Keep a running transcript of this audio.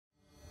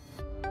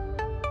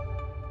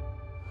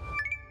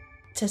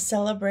To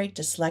celebrate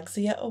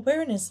Dyslexia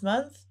Awareness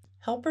Month,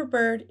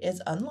 Helperbird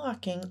is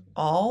unlocking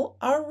all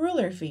our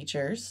ruler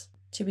features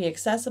to be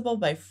accessible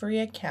by free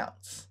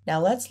accounts. Now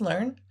let's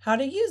learn how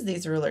to use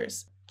these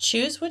rulers.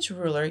 Choose which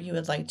ruler you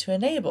would like to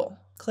enable.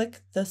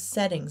 Click the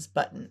Settings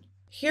button.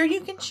 Here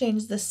you can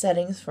change the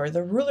settings for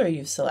the ruler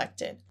you've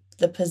selected,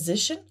 the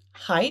position,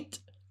 height,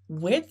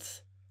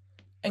 width,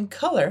 and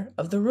color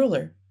of the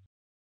ruler,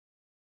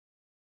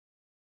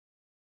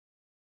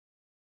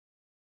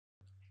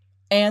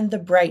 and the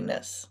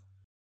brightness.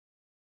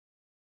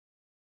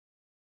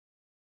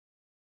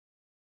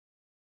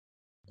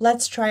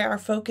 Let's try our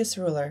focus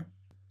ruler.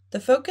 The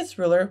focus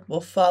ruler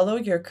will follow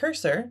your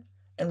cursor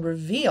and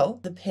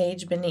reveal the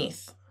page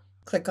beneath.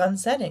 Click on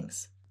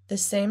Settings. The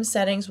same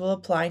settings will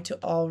apply to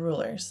all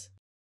rulers.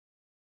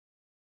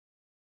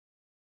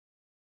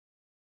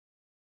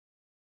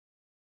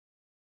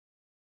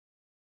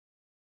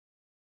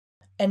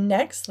 And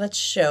next, let's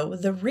show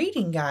the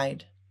reading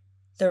guide.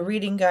 The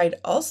reading guide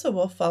also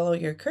will follow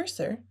your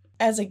cursor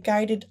as a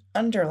guided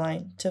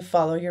underline to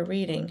follow your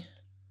reading.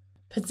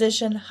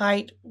 Position,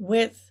 height,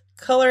 width,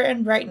 color,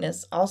 and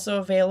brightness also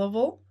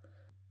available.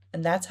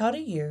 And that's how to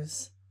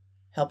use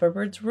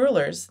Helperbird's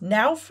rulers,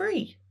 now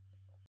free.